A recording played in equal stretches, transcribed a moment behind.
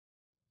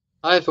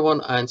Hi everyone,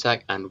 I'm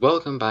Zach and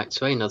welcome back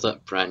to another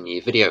brand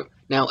new video.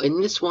 Now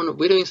in this one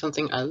we're doing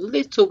something a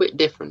little bit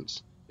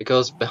different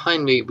because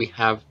behind me we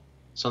have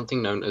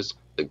something known as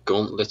the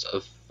Gauntlet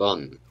of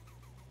Fun.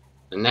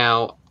 And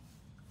now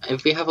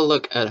if we have a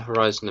look at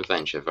Horizon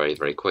Adventure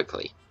very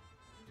quickly,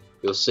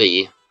 you'll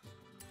see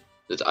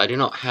that I do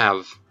not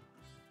have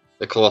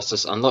the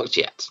Colossus unlocked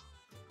yet.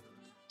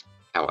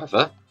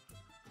 However,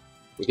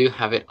 we do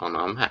have it on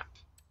our map.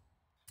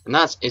 And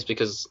that is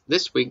because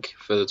this week,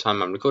 for the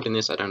time I'm recording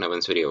this, I don't know when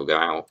this video will go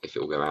out, if it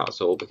will go out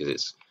at all, because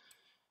it's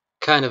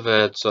kind of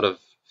a sort of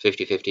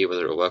 50-50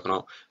 whether it will work or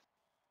not.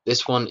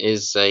 This one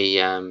is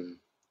an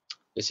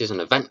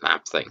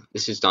EventLab thing.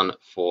 This is done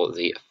for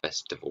the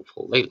festival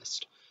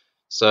playlist.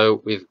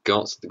 So we've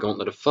got the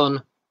Gauntlet of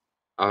Fun.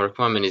 Our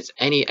requirement is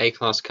any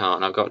A-class car,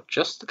 and I've got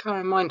just the car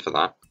in mind for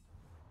that.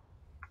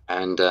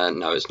 And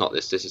no, it's not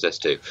this. This is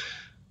S2.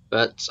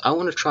 But I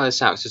want to try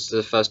this out because this is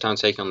the first time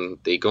taking on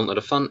the Gauntlet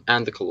of Fun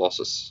and the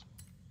Colossus.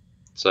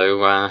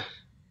 So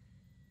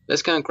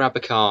let's go and grab a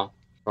car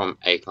from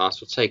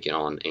A-class. We'll take it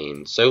on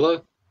in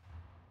solo.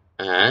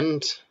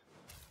 And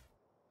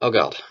oh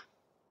god,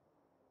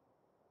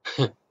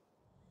 I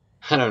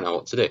don't know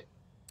what to do.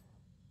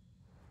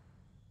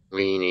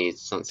 We need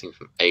something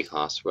from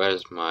A-class.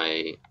 Where's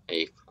my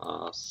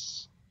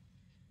A-class?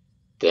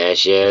 There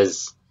she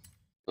is.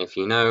 If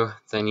you know,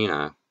 then you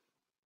know.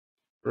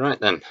 Right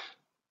then,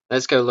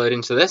 let's go load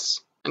into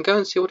this and go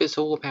and see what it's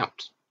all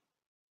about.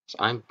 So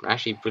I'm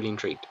actually pretty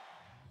intrigued.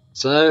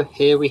 So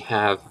here we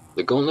have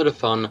the Gauntlet of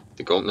Fun,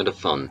 the Gauntlet of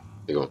Fun,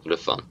 the Gauntlet of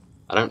Fun.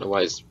 I don't know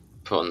why it's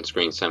put on the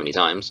screen so many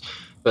times,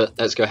 but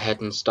let's go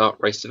ahead and start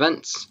race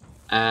events.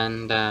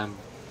 And I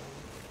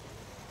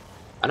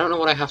don't know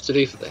what I have to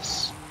do for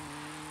this.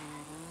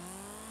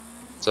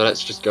 So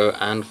let's just go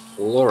and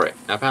floor it.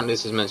 Now apparently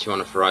this is meant to be one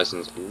of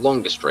Horizon's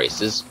longest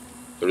races.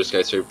 We'll just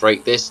go through,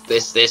 break this.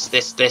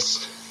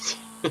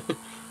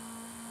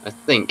 I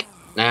think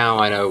now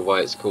I know why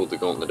it's called the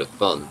Gauntlet of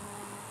Fun.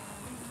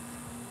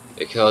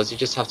 Because you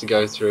just have to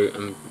go through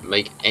and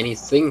make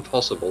anything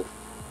possible.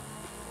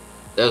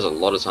 There's a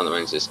lot of time that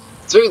went into this.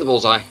 Through the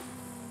bullseye!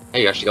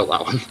 Hey, you actually got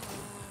that one.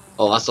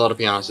 Oh, that's a lot of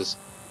pianos.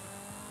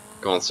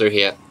 Go on through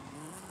here.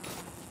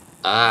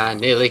 Ah,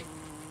 nearly.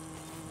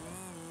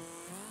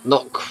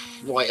 Not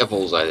quite a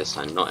bullseye this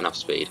time, not enough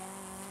speed.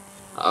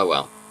 Oh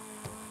well.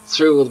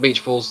 Through all the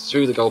beach balls,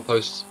 through the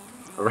goalposts,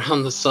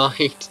 around the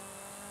side,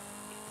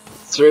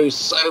 through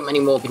so many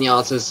more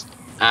pinatas,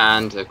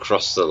 and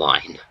across the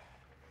line.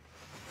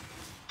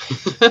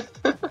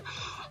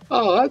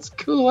 Oh, that's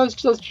cool. That's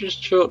such a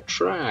short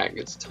track.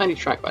 It's a tiny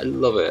track, but I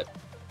love it.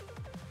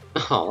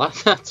 Oh,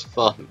 that's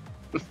fun.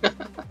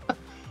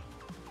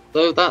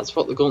 So that's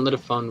what the Gauntlet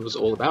of Fun was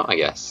all about, I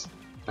guess.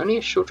 Only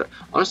a short track.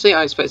 Honestly,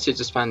 I expected it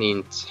to span the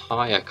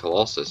entire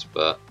Colossus,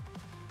 but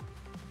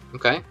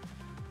okay.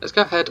 Let's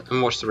go ahead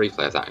and watch the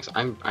replay of that, because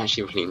I'm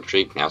actually really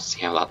intrigued now to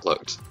see how that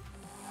looked.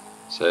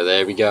 So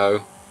there we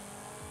go.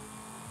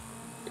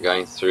 We're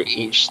going through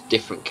each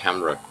different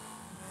camera.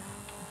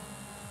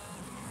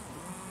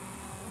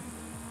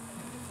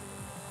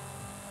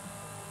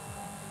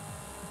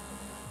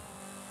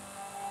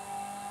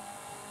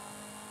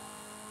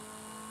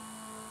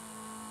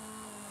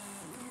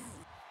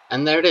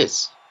 And there it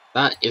is.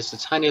 That is the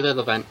tiny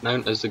little event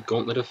known as the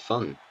Gauntlet of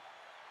Fun.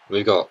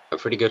 We got a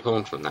pretty good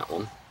horn from that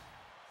one.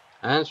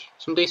 And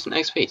some decent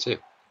XP too.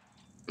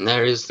 And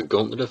there is the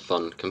Gauntlet of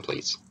Fun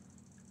complete.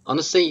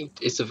 Honestly,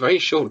 it's a very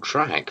short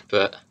track,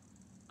 but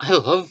I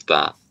love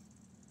that.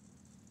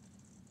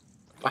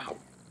 Wow.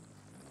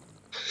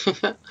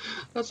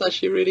 That's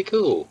actually really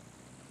cool.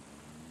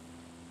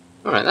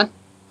 Alright then.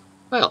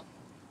 Well,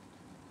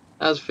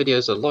 as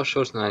videos are a lot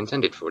shorter than I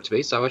intended for it to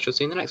be, so I shall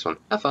see you in the next one.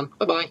 Have fun.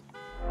 Bye bye.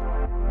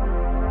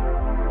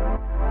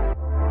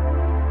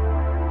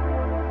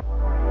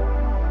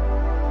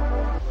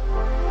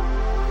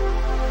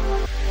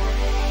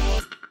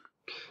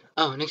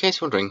 Oh, and in case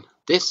you're wondering,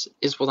 this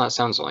is what that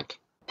sounds like.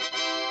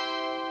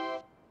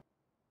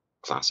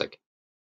 Classic.